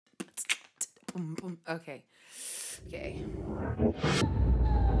Boom, boom. Okay. Okay.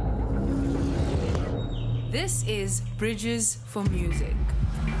 This is Bridges for Music.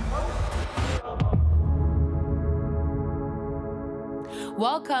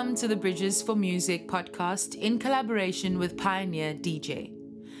 Welcome to the Bridges for Music podcast in collaboration with Pioneer DJ.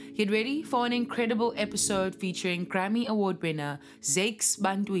 Get ready for an incredible episode featuring Grammy Award winner Zakes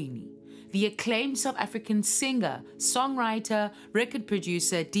Bantwini, the acclaimed South African singer, songwriter, record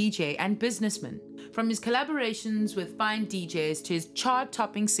producer, DJ, and businessman. From his collaborations with fine DJs to his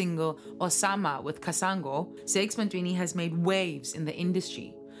chart-topping single Osama with Kasango, Zakes Bantwini has made waves in the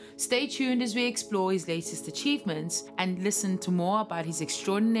industry. Stay tuned as we explore his latest achievements and listen to more about his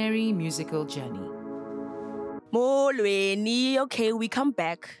extraordinary musical journey. Molweni. Okay, we come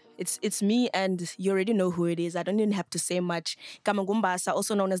back. It's me, and you already know who it is. I don't even have to say much. Kamangumbasa,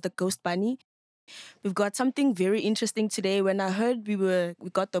 also known as the Ghost Bunny. We've got something very interesting today. When I heard we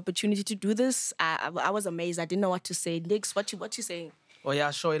got the opportunity to do this, I was amazed. I didn't know what to say. Ndikx, what you saying? Oh yeah,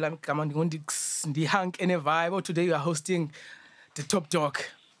 sure. I'm Bunny and Ndikx. The hunk in a vibe. Oh, today we are hosting the top dog.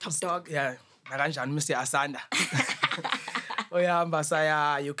 Top dog. Yeah, Naranjan, Mr. Asanda. Oh yeah,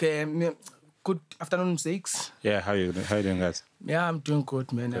 Mbasaya. You can. Good afternoon, Zakes. Yeah, how you doing, guys? Yeah, I'm doing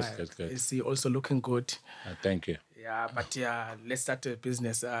good, man. Good. I see you also looking good. Thank you. Yeah, but let's start a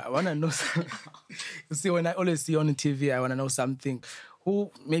business. I want to know. You see, when I always see you on TV, I want to know something. Who,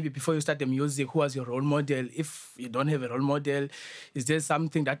 maybe before you start the music, who was your role model? If you don't have a role model, is there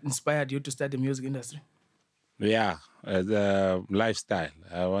something that inspired you to start the music industry? Yeah, the lifestyle.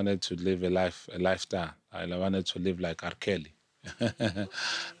 I wanted to live a lifestyle. I wanted to live like R. Kelly.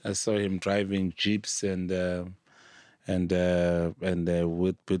 I saw him driving jeeps and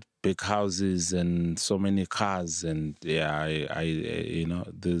with big houses and so many cars, and yeah, I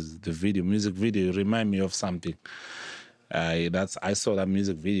the music video remind me of something. I saw that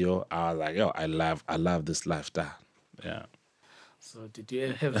music video. I was like, yo, I love this lifestyle. Yeah. So did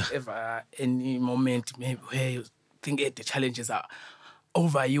you have ever any moment maybe where you think the challenges are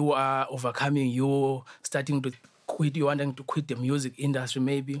over, you are overcoming, you starting to quit, you wanting to quit the music industry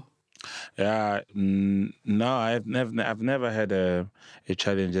maybe? Yeah, no, I've never had a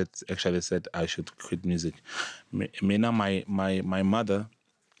challenge that actually said I should quit music. My mother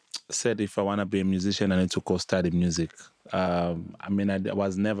said if I want to be a musician, I need to go study music. I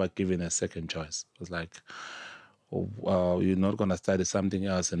was never given a second choice. It was like, you're not going to study something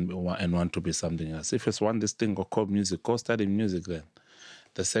else and want to be something else. If you want this thing called music, go study music then.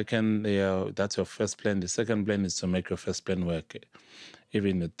 The second, that's your first plan. The second plan is to make your first plan work.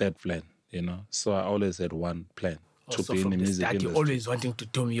 Even the third plan, So I always had one plan to be in the music industry. You always wanting to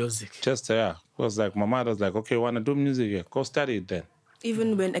do music? Just, yeah. It was like, my mother was like, okay, you want to do music? Yeah, go study it then.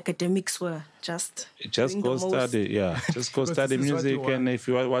 Even when academics were just go study, yeah. Just go study music, and if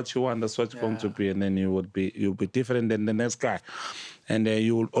you what you want, that's what you're going to be, and then you'll be different than the next guy, and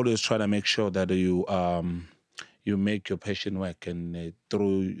you will always try to make sure that you make your passion work, and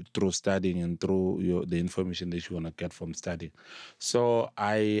through studying and through the information that you want to get from studying. So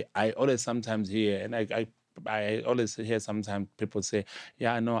I always sometimes hear, and I always hear sometimes people say,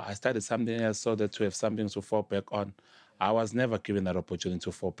 yeah, no, I studied something else so that you have something to fall back on. I was never given that opportunity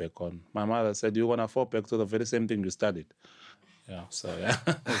to fall back on. My mother said, you want to fall back to the very same thing you studied. Yeah, so yeah.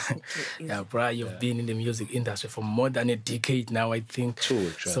 Yeah, bro, you've been in the music industry for more than a decade now, I think.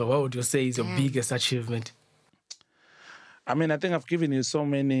 True. So what would you say is your biggest achievement? I mean, I think I've given you so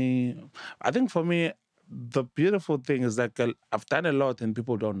many. I think for me, the beautiful thing is that I've done a lot and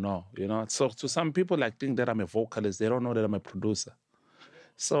people don't know, So to some people, think that I'm a vocalist. They don't know that I'm a producer.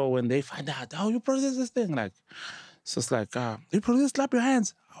 So when they find out, you produce this thing, so it's like, you produce Clap Your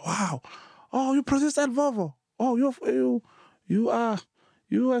Hands. Wow. Oh, you produce El Vovo. Oh,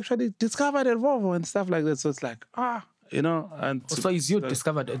 you actually discovered El Vovo and stuff like that. So it's like, and so you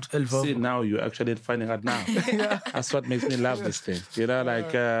discovered El Vovo. See, now you're actually finding out now. Yeah. That's what makes me love this thing.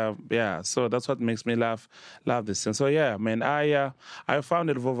 So that's what makes me love this thing. So yeah, man, I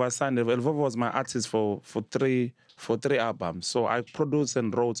found El Vovo. El Vovo was my artist for three albums. So I produced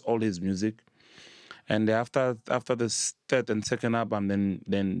and wrote all his music. And after the third and second album,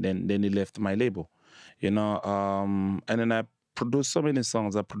 then he left my label, and then I produced so many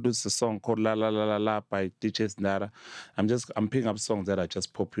songs. I produced a song called La La La La La by DJ Ndara. I'm picking up songs that are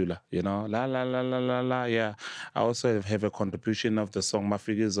just popular, La La La La La La. Yeah. I also have a contribution of the song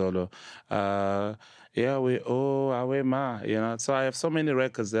Mafigizolo. Yeah, we Awe Ma, So I have so many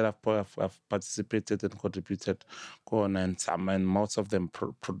records that I've participated and contributed on, and most of them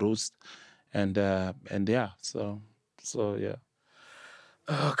produced. And yeah, so yeah.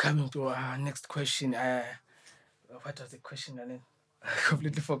 Coming to our next question. What was the question, Alan?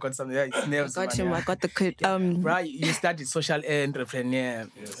 Completely forgot something. Yeah, it's nerves, Got man. him. Yeah. I got the code. Right, you studied social entrepreneur.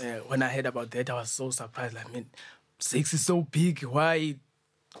 When I heard about that, I was so surprised. Like, I mean, Zakes is so big. Why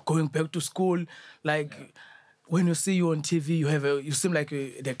going back to school? Like, when you see you on TV, you seem like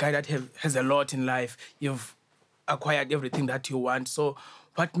the guy that has a lot in life. You've acquired everything that you want. So,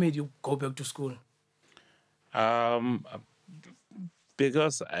 what made you go back to school? Um,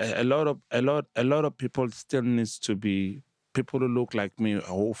 because a lot of people still needs to be people who look like me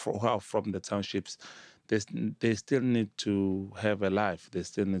who are from the townships. They still need to have a life. They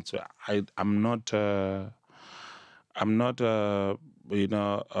still need to. I'm not. I'm not.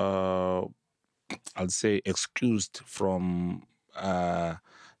 I'll say excused from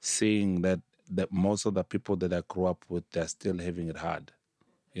seeing that most of the people that I grew up with, they're still having it hard.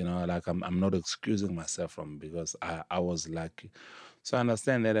 Like I'm not excusing myself from because I was lucky. So I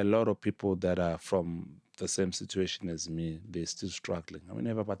understand that a lot of people that are from the same situation as me, they're still struggling. I mean, we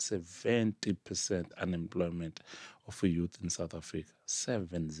have about 70% unemployment of a youth in South Africa.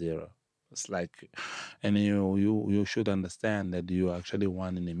 70. It's like, and you should understand that you are actually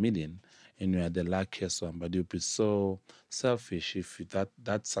one in a million and you are the luckiest one, but you'll be so selfish if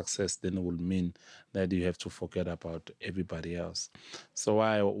that success then will mean that you have to forget about everybody else. So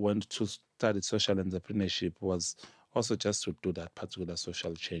why I went to study social entrepreneurship was also just to do that particular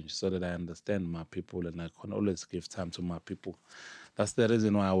social change so that I understand my people and I can always give time to my people. That's the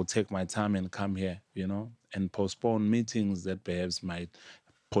reason why I would take my time and come here, and postpone meetings that perhaps might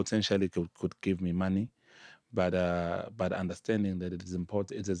potentially could give me money. But understanding that it is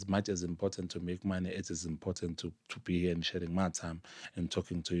important, it's as much as important to make money, it is important to be here and sharing my time and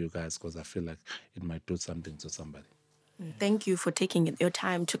talking to you guys because I feel like it might do something to somebody. Thank you for taking your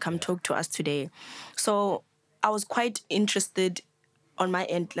time to come talk to us today. So I was quite interested on my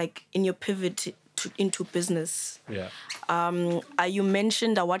end, like in your pivot into business. Yeah. You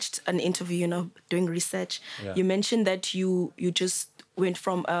mentioned, I watched an interview, doing research. Yeah. You mentioned that you just went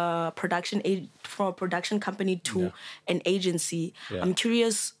from a production company to an agency. Yeah. I'm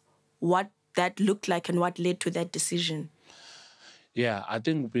curious what that looked like and what led to that decision. Yeah, I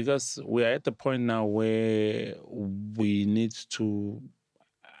think because we are at the point now where we need to,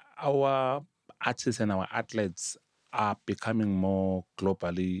 our artists and our athletes are becoming more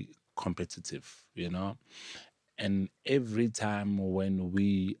globally competitive, and every time when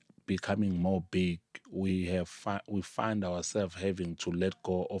we becoming more big, we find ourselves having to let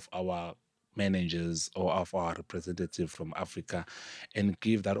go of our managers or of our representative from Africa and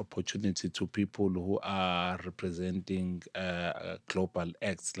give that opportunity to people who are representing global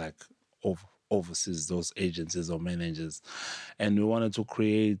acts like overseas those agencies or managers. And we wanted to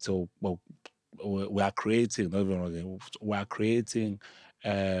create we are creating not even okay, we are creating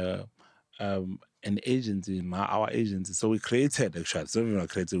an agency, our agency. So we created actually, so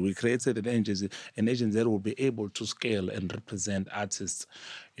we created an agency that will be able to scale and represent artists,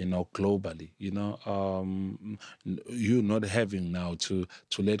 globally. You not having now to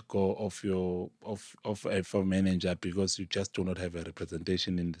let go of your of a manager because you just do not have a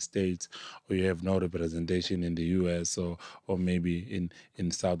representation in the States, or you have no representation in the US, or maybe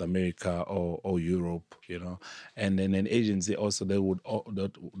in South America or Europe, and then an agency also that would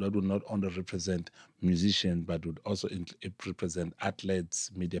not only represent musicians but would also represent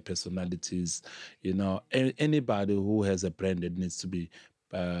athletes, media personalities, anybody who has a brand that needs to be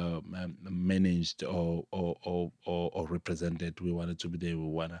managed or represented. We want it to be there. We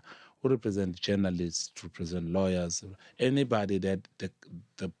want to represent journalists, represent lawyers, anybody that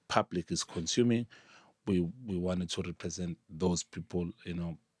the public is consuming. We wanted to represent those people,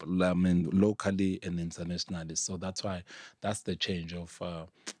 locally and internationally. So that's the change of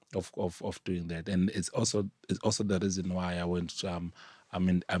doing that. And it's also the reason why I went to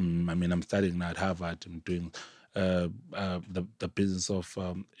I'm studying now at Harvard. I'm doing the business of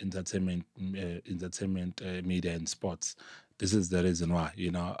entertainment, media, and sports. This is the reason why,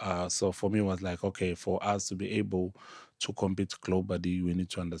 So for me, it was like, okay, for us to be able to compete globally, we need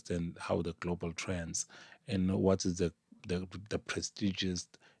to understand how the global trends and what is the prestigious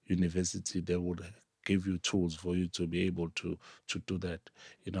university that would give you tools for you to be able to do that.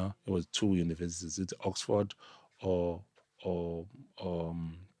 It was two universities, it's Oxford or or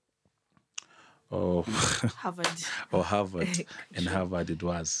um, or Harvard. or Harvard, and Harvard it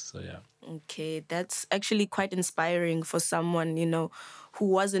was. So yeah. Okay, that's actually quite inspiring for someone, who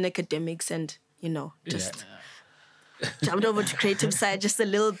was in academics and, just jumped over to creative side just a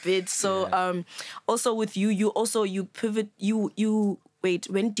little bit. So also with you pivot, wait,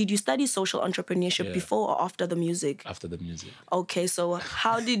 when did you study social entrepreneurship, before or after the music? After the music. Okay, so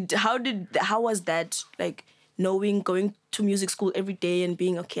how was that? Like, knowing, going to music school every day and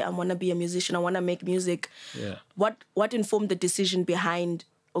being, okay, I want to be a musician, I want to make music. Yeah. What informed the decision behind,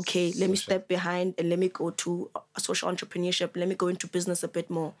 okay, let me Social. step behind and let me go to social entrepreneurship, let me go into business a bit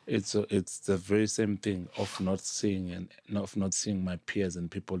more? It's the very same thing of not seeing of not seeing my peers and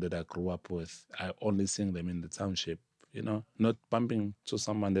people that I grew up with. I only seeing them in the township, not bumping to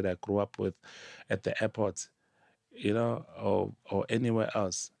someone that I grew up with at the airport, or anywhere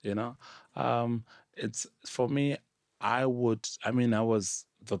else, It's for me, I was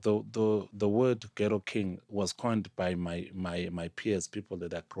the word ghetto king was coined by my peers, people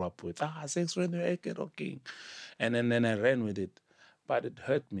that I grew up with. Zakes Bantwini, ghetto king. And then I ran with it. But it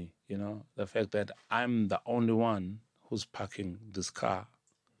hurt me, the fact that I'm the only one who's parking this car.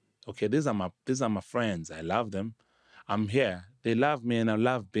 Okay, these are my friends. I love them. I'm here. They love me and I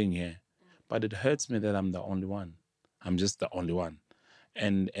love being here. But it hurts me that I'm the only one. I'm just the only one.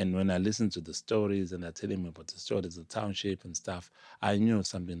 And when I listened to the stories and they're telling me about the stories, the township and stuff, I knew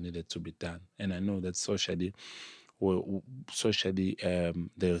something needed to be done. And I know that socially,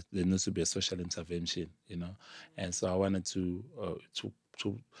 there needs to be a social intervention, And so I wanted to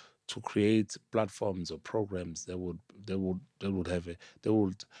create platforms or programs that would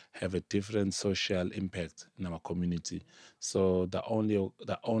have a different social impact in our community. So the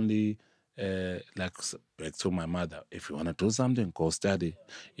only back to my mother, if you want to do something, go study.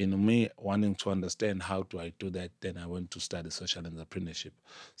 Me wanting to understand how do I do that, then I went to study social entrepreneurship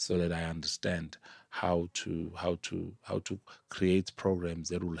so that I understand how to create programs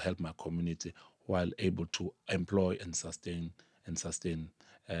that will help my community while able to employ and sustain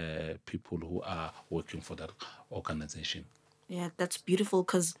people who are working for that organization. Yeah, that's beautiful,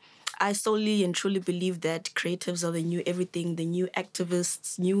 because I solely and truly believe that creatives are the new everything, the new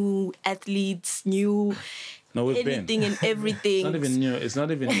activists, new athletes, new No, we've anything been. and everything. It's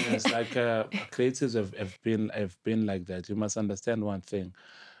not even new. It's like creatives have been like that. You must understand one thing.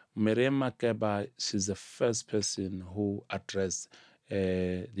 Miriam Makeba, she's the first person who addressed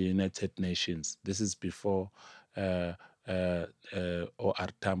the United Nations. This is before O.R.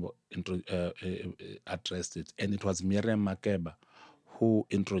 Tambo addressed it. And it was Miriam Makeba who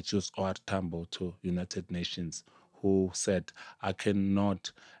introduced O.R. Tambo to United Nations, who said, I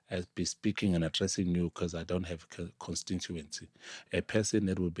cannot be speaking and addressing you because I don't have a constituency. A person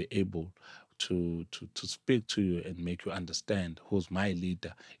that will be able to speak to you and make you understand who's my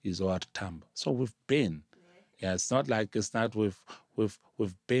leader is O.R. Tambo. So we've been. Yeah, it's not like it's not we've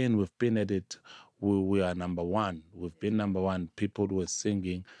been at it. We are number one. We've been number one. People were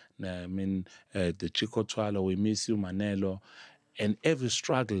singing. The Chico Twalo, We Miss You, Manelo, and every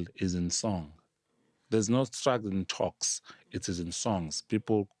struggle is in song. There's no struggle in talks. It is in songs.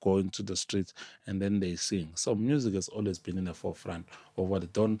 People go into the streets and then they sing. So music has always been in the forefront of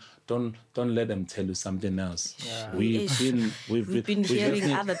what. Don't let them tell you something else. Yeah. We've been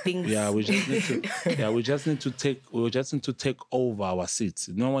hearing other things. Yeah, we just need to. Yeah, we just need to take over our seats.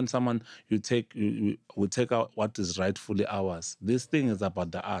 When someone we take out what is rightfully ours. This thing is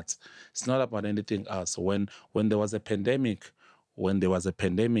about the arts. It's not about anything else. When there was a pandemic, when they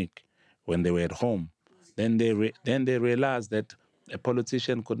were at home, then they realized that a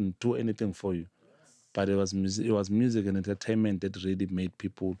politician couldn't do anything for you, but it was music and entertainment that really made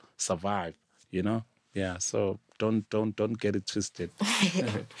people survive. Yeah. So don't get it twisted.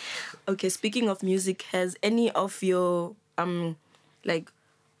 Okay, speaking of music, has any of your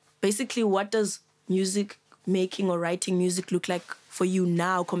basically, what does music making or writing music look like for you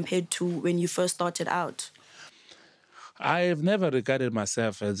now compared to when you first started out? I've never regarded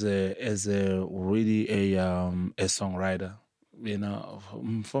myself as a really a songwriter.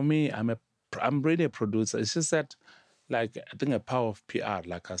 For me, I'm really a producer. It's just that, like, I think a power of PR.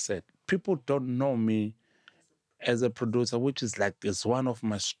 Like I said, people don't know me as a producer, which is one of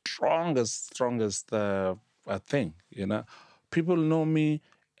my strongest thing. People know me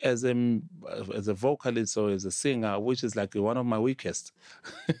as a vocalist or as a singer, which is like one of my weakest.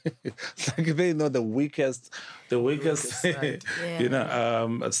 Like they know the weakest side.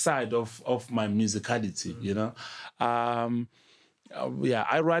 side of my musicality. Yeah,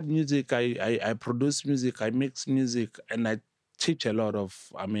 I write music, I produce music, I mix music, and I teach a lot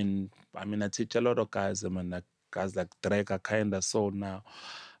of. I teach a lot of guys. Like guys like Dreka, kinda soul now,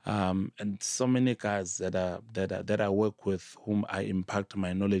 and so many guys that I work with, whom I impact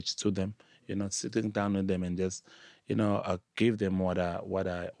my knowledge to them. Sitting down with them and just, I give them what I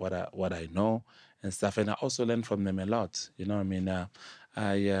know and stuff, and I also learn from them a lot.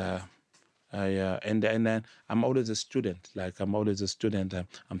 And then I'm always a student. Like I'm always a student.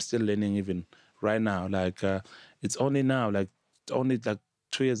 I'm still learning even right now. Like it's only now, like only like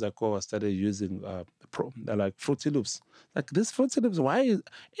 2 years ago, I started using like Fruity Loops. Like this Fruity Loops, why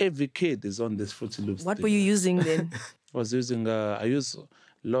every kid is on this Fruity Loops What thing? were you using then? I was using, I use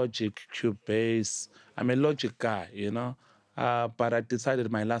Logic, Cubase. I'm a Logic guy, but I decided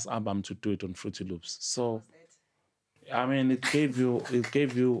my last album to do it on Fruity Loops. So, I mean, it gave you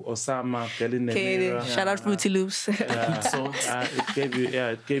Osama, Girl in the Okay, Mirror. shout out Fruity Loops. It gave you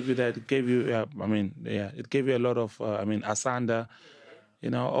that. It gave you, it gave you a lot of, Asanda.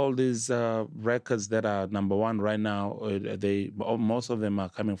 All these records that are number one right now, most of them are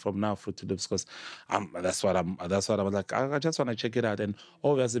coming from now Fruity Loops because that's what I was like. I just want to check it out, and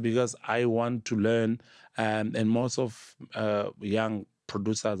obviously because I want to learn, and most of young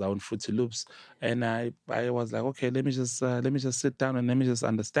producers are on Fruity Loops, and I was like, okay, let me just sit down and let me just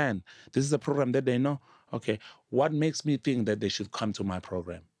understand. This is a program that they know. Okay, what makes me think that they should come to my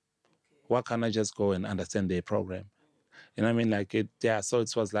program? Why can't I just go and understand their program? You know what I mean? Like it, yeah. So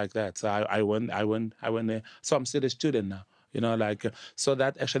it was like that. So I went there. So I'm still a student now. So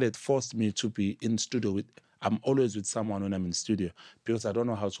that actually it forced me to be in studio with. I'm always with someone when I'm in studio because I don't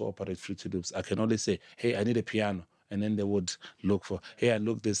know how to operate Fruity Loops. I can only say, "Hey, I need a piano," and then they would look for, "Hey, I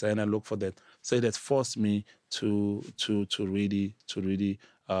look this and I look for that." So it has forced me to really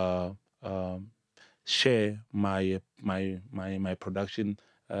share my production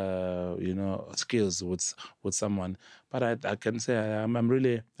skills with someone. But I can say I'm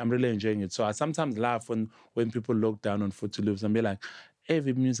really enjoying it. So I sometimes laugh when people look down on Fruity Loops and be like,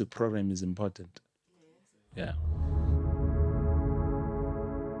 every music program is important. Yeah.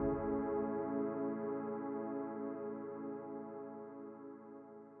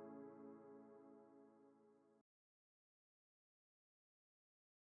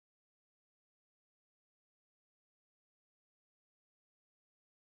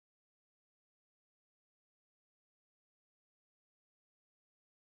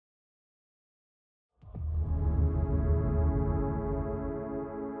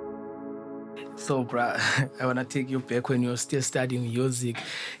 So, bruh, I wanna take you back when you're still studying music.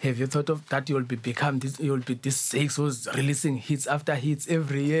 Have you thought of that you'll be this Zakes who's releasing hits after hits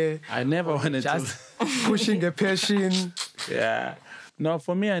every year? I never wanted Just to. pushing a passion. Yeah. No,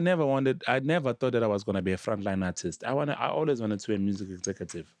 for me, I never thought that I was going to be a frontline artist. I always wanted to be a music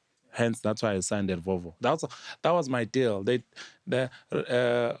executive. Hence, that's why I signed at Volvo. That was my deal.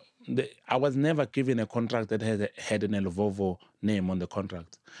 I was never given a contract that had an El Volvo name on the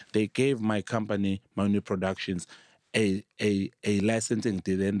contract. They gave my company, my new productions, a licensing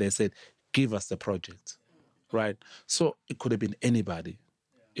deal, and they said, give us the project. Right? So it could have been anybody.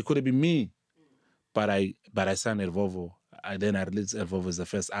 It could have been me, but I signed at Volvo. Then I released Volvo as the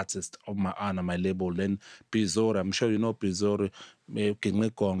first artist of my own on my label. Then Pizora, I'm sure you know Pizora, King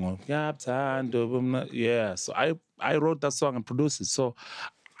Mekongo. Yeah. So I wrote that song and produced it. So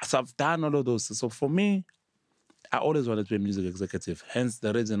I've done all of those. So for me, I always wanted to be a music executive. Hence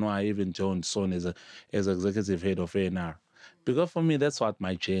the reason why I even joined Son as executive head of A&R. Because for me, that's what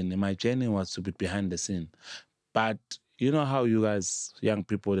my journey. My journey was to be behind the scene. But you know how you guys, young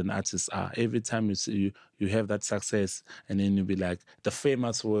people and artists are. Every time you see you have that success, and then you be like the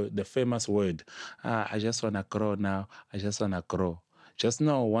famous word. I just wanna grow now. I just wanna grow. Just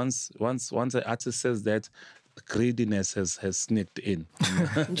know once an artist says that, greediness has sneaked in.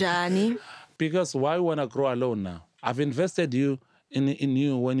 Johnny. Because why want to grow alone now? I've invested in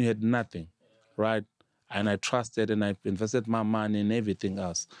you when you had nothing, right? And I trusted, and I've invested my money and everything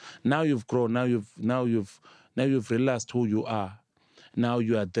else. Now you've grown. Now you've realized who you are. Now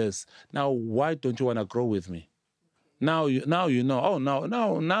you are this. Now why don't you want to grow with me? Now you know. Oh,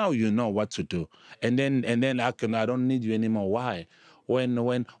 now you know what to do. And then I don't need you anymore. Why? When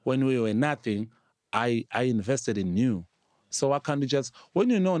we were nothing, I invested in you. So why can't you just, when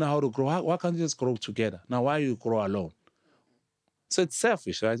you know now how to grow, why can't you just grow together? Now why you grow alone? So it's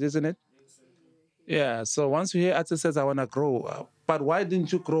selfish, right? Isn't it? Yeah. So once you hear artist says I wanna grow, but why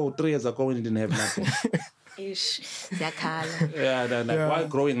didn't you grow 3 years ago when you didn't have nothing? Ish. Zakala. Yeah, why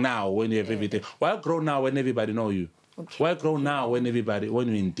growing now when you have everything? Why grow now when everybody know you? Okay. Why grow now when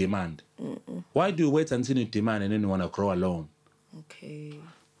you're in demand? Why do you wait until you demand and then you want to grow alone? Okay.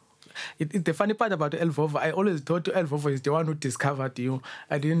 The funny part about El Vovo, I always thought El Vovo is the one who discovered you.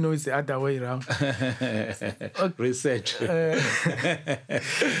 I didn't know it's the other way around. Research.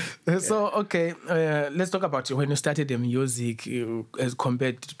 So, okay, let's talk about when you started the music as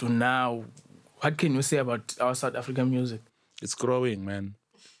compared to now. What can you say about our South African music? It's growing, man.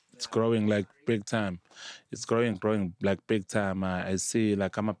 It's growing like big time. It's growing like big time. I see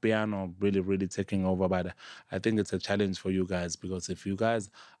like I'm a piano really, really taking over, but I think it's a challenge for you guys because if you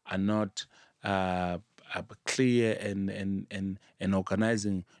guys are not clear and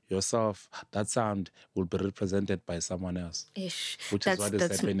organizing yourself, that sound will be represented by someone else. Ish. Which is what is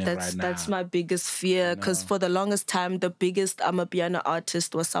happening right now. That's my biggest fear, because for the longest time, the biggest amapiano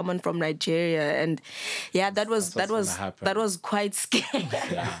artist was someone from Nigeria, and that was quite scary.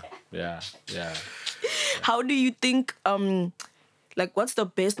 Yeah. How do you think? What's the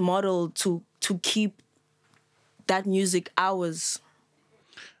best model to keep that music ours?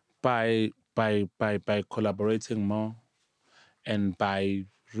 By collaborating more, and by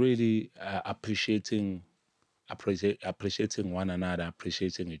really appreciating one another,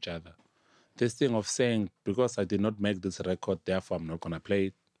 appreciating each other. This thing of saying, because I did not make this record, therefore I'm not going to play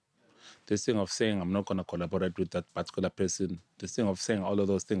it. This thing of saying I'm not going to collaborate with that particular person. This thing of saying all of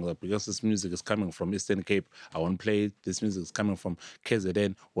those things, like, because this music is coming from Eastern Cape, I won't play it. This music is coming from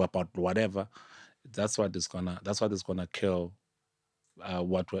KZN or about whatever. That's what is gonna kill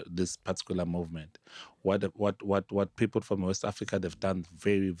this particular movement. What people from West Africa, they've done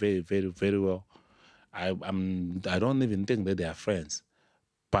very, very, very, very well. I don't even think that they are friends,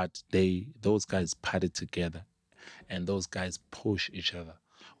 but those guys party together, and those guys push each other.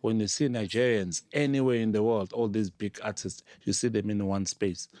 When you see Nigerians anywhere in the world, all these big artists, you see them in one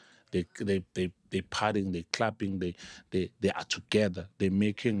space. They partying, they clapping, they are together. They're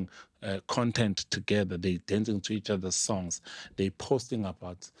making content together. They dancing to each other's songs. They posting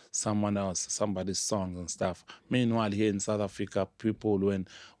about someone else, somebody's songs and stuff. Meanwhile, here in South Africa, people,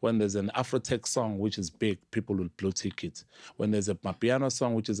 when there's an Afrotech song which is big, people will blow tickets. When there's a Mapiano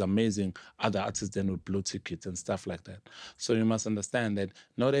song which is amazing, other artists then will blow tickets and stuff like that. So you must understand that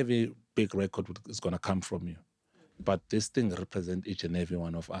not every big record is going to come from you, but this thing represents each and every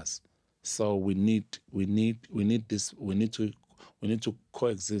one of us. So we need this. We need to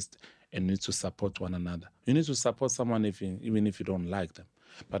coexist and need to support one another. You need to support someone even if you don't like them,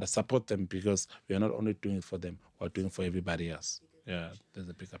 but I support them because we are not only doing it for them, we're doing it for everybody else. Yeah, there's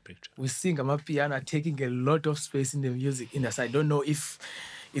a bigger picture. We sing amapiano taking a lot of space in the music industry. I don't know if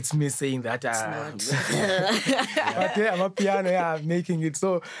it's me saying that. It's not. But amapiano, making it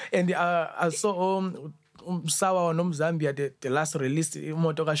so. And I saw Sawa no Zambia, the last release,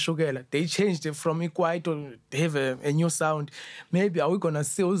 Motoka Shugela, they changed it from Ikwaito, they have a new sound. Maybe are we gonna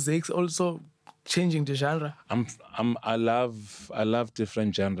see Zakes also changing the genre? I love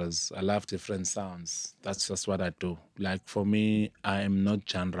different genres. I love different sounds. That's just what I do. Like for me, I am not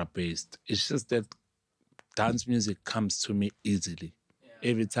genre based. It's just that dance music comes to me easily.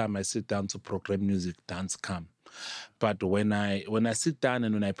 Every time I sit down to program music, dance comes. But when I sit down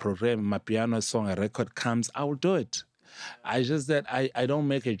and when I program my piano song, a record comes, I will do it. I just that I don't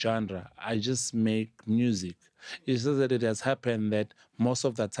make a genre. I just make music. It's just that it has happened that most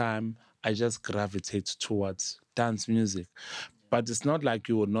of the time I just gravitate towards dance music. But it's not like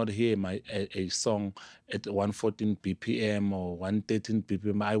you would not hear a song at 114 BPM or 113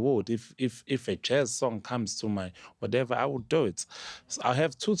 BPM. I would. If a jazz song comes to my whatever, I would do it. So I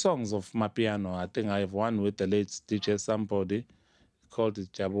have 2 songs of my piano. I think I have one with the late DJ somebody called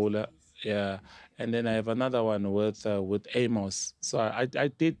it Jabula. Yeah. And then I have another one with Amos. So I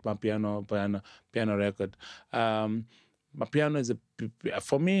did my piano record. My piano is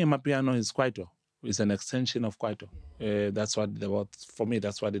for me, my piano is Kwaito. It's an extension of Kwaito. That's for me,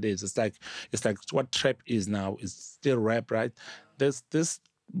 that's what it is. It's like what trap is now. It's still rap, right? It's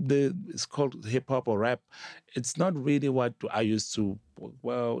called hip hop or rap. It's not really what I used to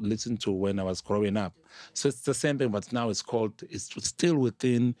listen to when I was growing up. So it's the same thing, but now it's still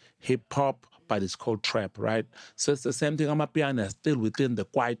within hip hop, but it's called trap, right? So it's the same thing. Amapiano is still within the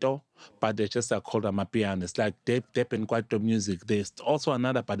Kwaito, but they just are called Amapiano. It's like Dep and Kwaito music. There's also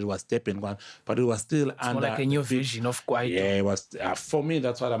another, but it was Dep and Kwaito, but it was still it's more like a new version of Kwaito. Yeah, it was. For me,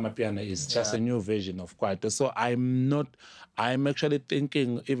 that's what Amapiano is. Just a new version of Kwaito. So I'm actually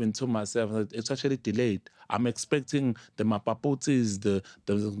thinking even to myself that it's actually delayed. I'm expecting the Mapaputis, the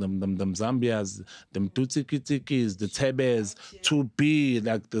Zambias, the Tutsikitikis, the Tebes to be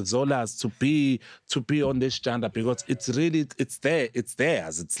like the Zolas to be on this genre because it's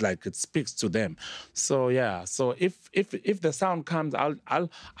theirs. It's like it speaks to them. So yeah. So if the sound comes,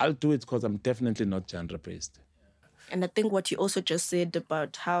 I'll do it because I'm definitely not genre based. And I think what you also just said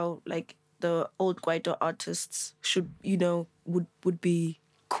about how like the old Kwaito artists should, would be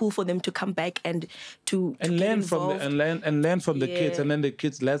cool for them to come back and to learn from the kids, and then the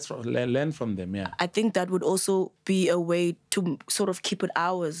kids learn from them. Yeah, I think that would also be a way to sort of keep it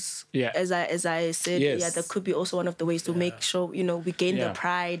ours. Yeah, as I said, yes. Yeah, that could be also one of the ways to make sure we gain the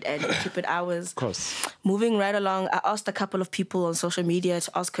pride and keep it ours. Of course. Moving right along, I asked a couple of people on social media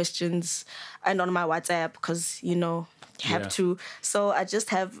to ask questions and on my WhatsApp because Have to. So I just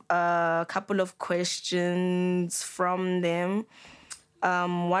have a couple of questions from them.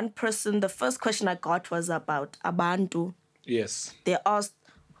 One person, the first question I got was about Abantu. Yes. They asked,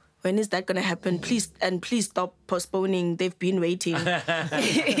 when is that going to happen? Please stop postponing. They've been waiting.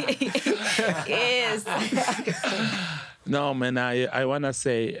 Yes. No, man, I want to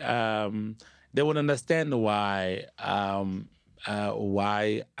say they would understand why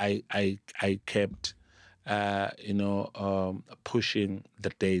I kept pushing the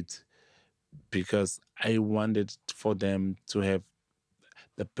date, because I wanted for them to have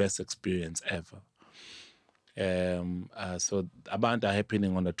the best experience ever. So Abantu are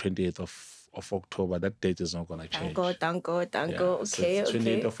happening on the 28th of October. That date is not going to change. Thank God. Yeah, Okay, so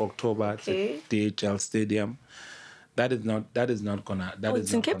 28th of October Okay. at the DHL Stadium. That is not gonna.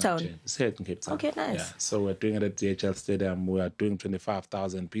 It's in Cape Town? Change. It's here in Cape Town. Okay, nice. Yeah. So we're doing it at DHL Stadium. We are doing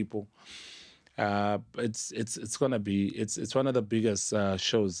 25,000 people. It's gonna be it's one of the biggest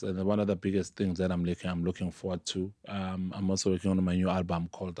shows and one of the biggest things that I'm looking forward to. I'm also working on my new album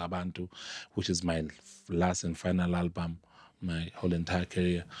called Abantu, which is my last and final album my whole entire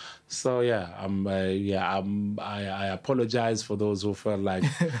career. So yeah, I apologize for those who felt like,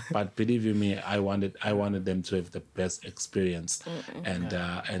 but believe you me, I wanted them to have the best experience, and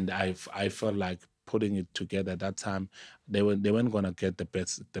I felt like putting it together at that time, they weren't gonna get the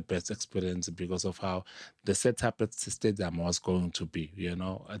best experience because of how the setup at the stadium was going to be.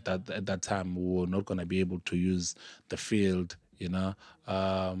 At that time we were not gonna be able to use the field. We're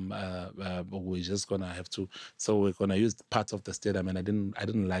just gonna have to. So we're gonna use parts of the stadium, and I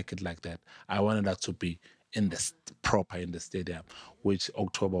didn't like it like that. I wanted that to be proper in the stadium, which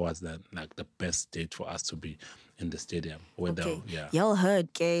October was the best date for us to be in the stadium. Y'all heard,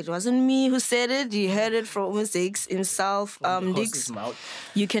 okay? It wasn't me who said it. You heard it from Zakes himself. Ndikx,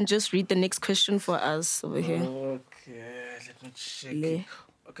 you can just read the next question for us over here. Okay, let me check.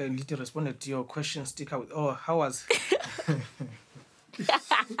 Okay, Liti responded to your question. Stick out. Oh, how was?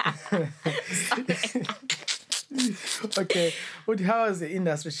 Okay, but how has the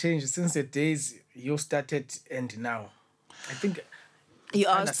industry changed since the days you started and now? I think you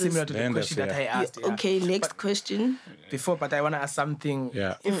asked similar to the question that I asked. Okay, next question. But I want to ask something.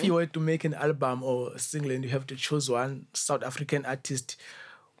 Yeah. If you were to make an album or a single and you have to choose one South African artist,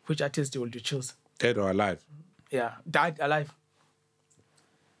 which artist would you choose? Dead or alive? Yeah, died, alive.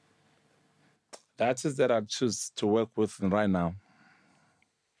 The artist that I choose to work with right now,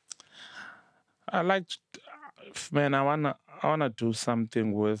 I wanna do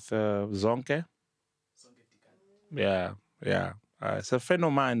something with Zonke. Yeah. It's a friend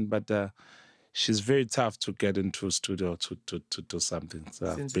of mine, but she's very tough to get into a studio to do something.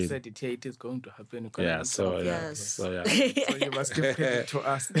 So Since you said it is going to happen. So So you must give credit to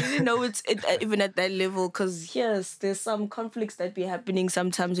us. Did you know it's even at that level? Because yes, there's some conflicts that be happening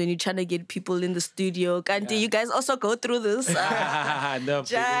sometimes when you're trying to get people in the studio. Kanti, you guys also go through this. No,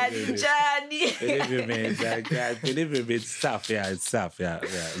 Johnny. Believe me, it's tough. Yeah, it's tough. Yeah.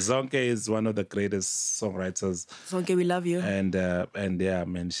 Zonke is one of the greatest songwriters. Zonke, we love you. And yeah,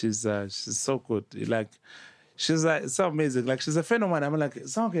 man, she's so good. She's it's so amazing. Like, she's a friend of mine. I'm like,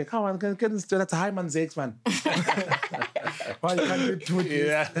 Zonke, come on, get this. That's a high man, Zakes, man. Why can't you do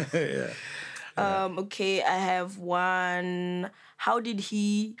this? Yeah. Okay, I have one. How did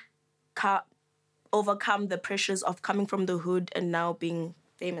he overcome the pressures of coming from the hood and now being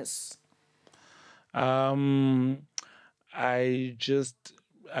famous? I don't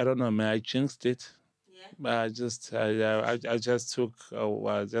know, man. I jinxed it. I just took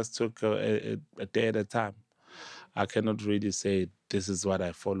a day at a time. I cannot really say this is what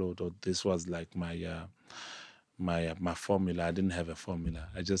I followed or this was like my formula. I didn't have a formula.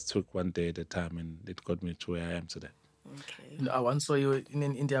 I just took one day at a time, and it got me to where I am today. Okay. I once saw you in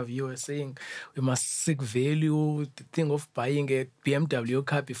an interview. You were saying we must seek value. The thing of buying a BMW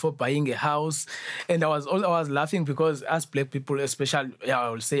car before buying a house, and I was laughing because as Black people, especially I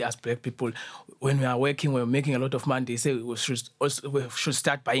will say as Black people, when we are working, we're making a lot of money. They say we should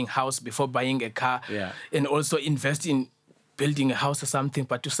start buying house before buying a car, and also invest in building a house or something.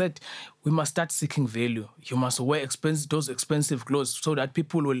 But you said we must start seeking value. You must wear those expensive clothes so that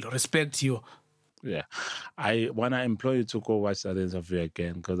people will respect you. Yeah. I want to employ you to go watch that interview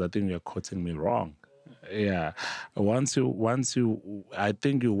again, because I think you're quoting me wrong. Yeah. Once you I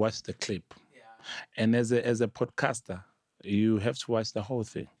think you watch the clip. Yeah. And as a podcaster, you have to watch the whole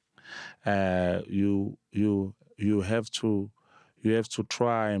thing. You have to you have to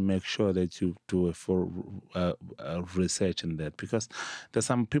try and make sure that you do a full research in that, because there's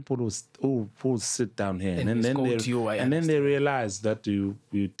some people who sit down here and then they realize that you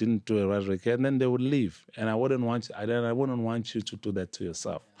didn't do a right research, and then they would leave. And I wouldn't want you to do that to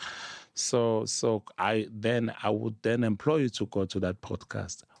yourself. So I would then employ you to go to that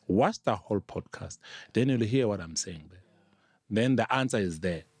podcast, watch the whole podcast, then you'll hear what I'm saying there. Then the answer is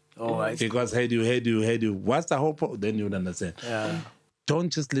there. Because had you watch the whole then you would understand. Don't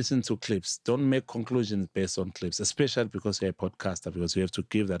just listen to clips. Don't make conclusions based on clips, especially because you're a podcaster, because you have to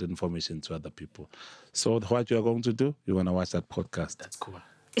give that information to other people. So what you're going to do, you're going to watch that podcast. That's cool.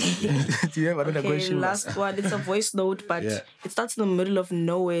 Do you have another question? Last one. It's a voice note, but it starts in the middle of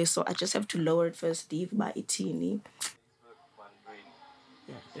nowhere, so I just have to lower it first. Steve by Itini.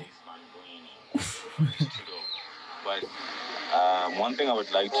 But one thing I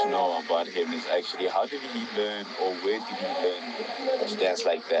would like to know about him is actually how did he learn, or where did he learn to dance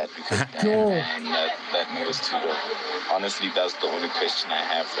like that? Because that knows too though. Honestly, that's the only question I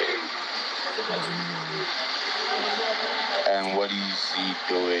have for him. And what is he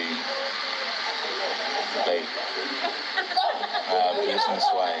doing, like,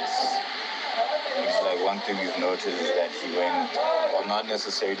 business-wise? It's like one thing we've noticed is that he went, well, not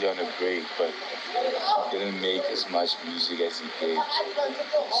necessarily on a break, but didn't make as much music as he did.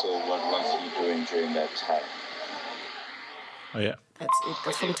 So what was he doing during that time? Oh yeah. That's it.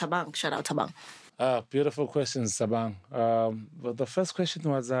 That's from Tabang. Shout out Tabang. Beautiful questions, Sabang. But the first question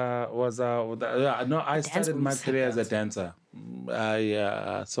was I started my career as a dancer.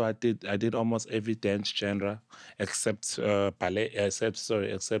 So I did almost every dance genre except ballet, except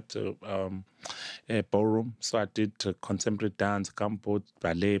ballroom. So I did contemporary dance, kampo,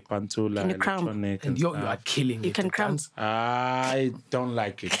 ballet, pantula, electronic. And you are killing it. You can cramp. I don't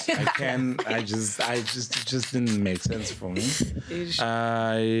like it. I just didn't make sense for me.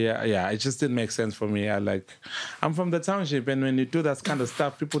 It just didn't make sense for me. I'm from the township, and when you do that kind of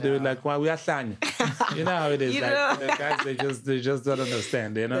stuff, people they were like, "Well, we are sang." You know how it is. The guys they just don't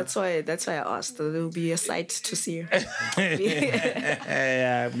understand. You know. That's why I asked. There will be a sight to see.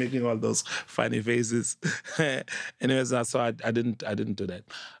 Making all those funny faces. Anyways, so I didn't do that.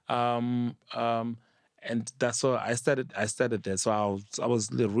 And that's why I started there. So I was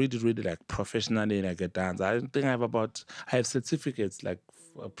really like professionally like a dancer. I think I have certificates, like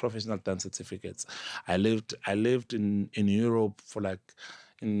professional dance certificates. I lived in Europe for like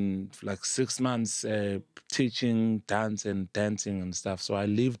 6 months teaching dance and dancing and stuff. So I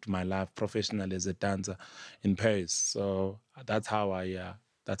lived my life professionally as a dancer in Paris. So that's how I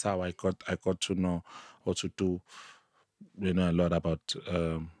got to know or to do, a lot about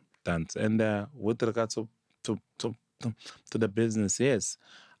dance. And with regards to the business, yes,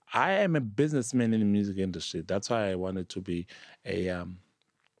 I am a businessman in the music industry. That's why I wanted to be a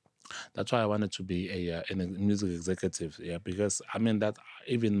music executive, because I mean that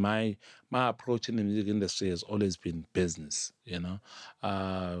even my approach in the music industry has always been business,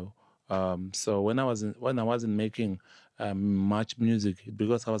 So when I wasn't making much music,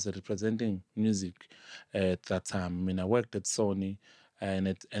 because I was representing music at that time. I mean, I worked at Sony, and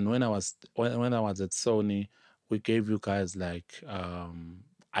when I was at Sony, we gave you guys like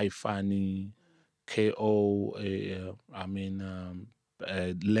iFunny, KO,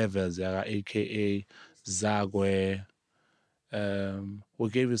 Levels, aka Zagwe. We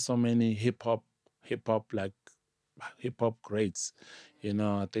gave you so many hip hop greats.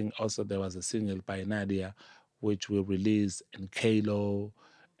 I think also there was a single by Nadia, which we released, and Kalo,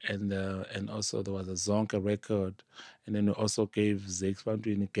 and also there was a Zonka record, and then we also gave Zakes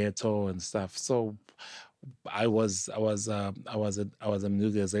Bantwini Ghetto and stuff. So I was a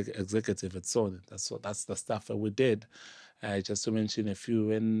music executive at Sony. That's the stuff that we did. Just to mention a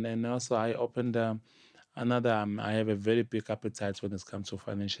few, and also I opened another. I have a very big appetite when it comes to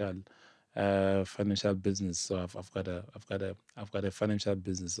financial business. So I've got a financial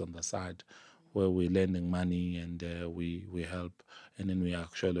business on the side where we're lending money, and we help, and then we are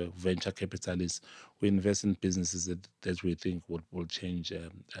actually venture capitalists. We invest in businesses that we think will change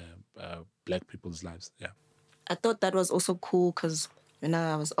Black people's lives. Yeah. I thought that was also cool because when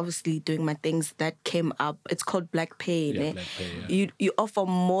I was obviously doing my things, that came up. It's called Black Pay. Yeah, Black Pay, yeah. You offer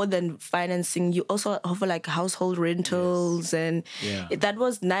more than financing. You also offer like household rentals, and that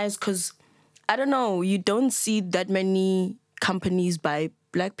was nice because, I don't know, you don't see that many companies by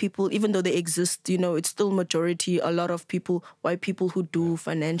Black people, even though they exist. It's still majority. A lot of people, white people who do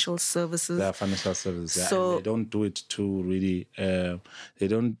financial services. They are financial services, So and they don't do it to really. They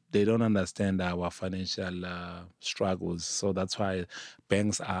don't understand our financial struggles. So that's why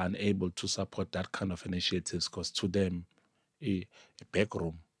banks are unable to support that kind of initiatives, because to them, a back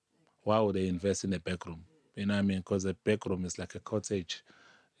room. Why would they invest in a back room? You know what I mean? Because a back room is like a cottage.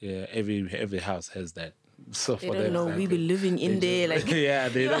 Yeah, every house has that. So They for don't them, know like, we were living in there, like yeah,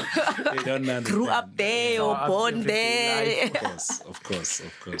 they don't understand. grew up there or Our born everyday there. Of course.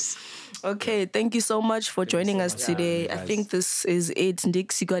 Okay, thank you so much for joining us much. today. Yeah, I guys. think this is it.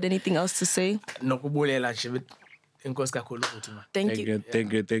 Ndikx, you got anything else to say? Nokubulela nje but inkosi kakhulu futhi man. Thank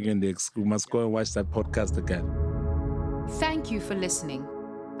Thank you. you, Ndikx. We must go and watch that podcast again. Thank you for listening.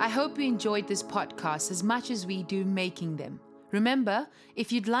 I hope you enjoyed this podcast as much as we do making them. Remember,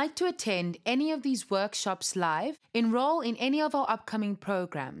 if you'd like to attend any of these workshops live, enroll in any of our upcoming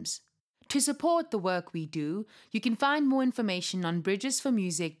programs. To support the work we do, you can find more information on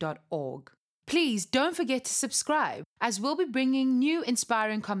bridgesformusic.org. Please don't forget to subscribe, as we'll be bringing new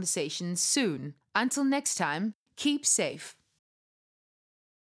inspiring conversations soon. Until next time, keep safe.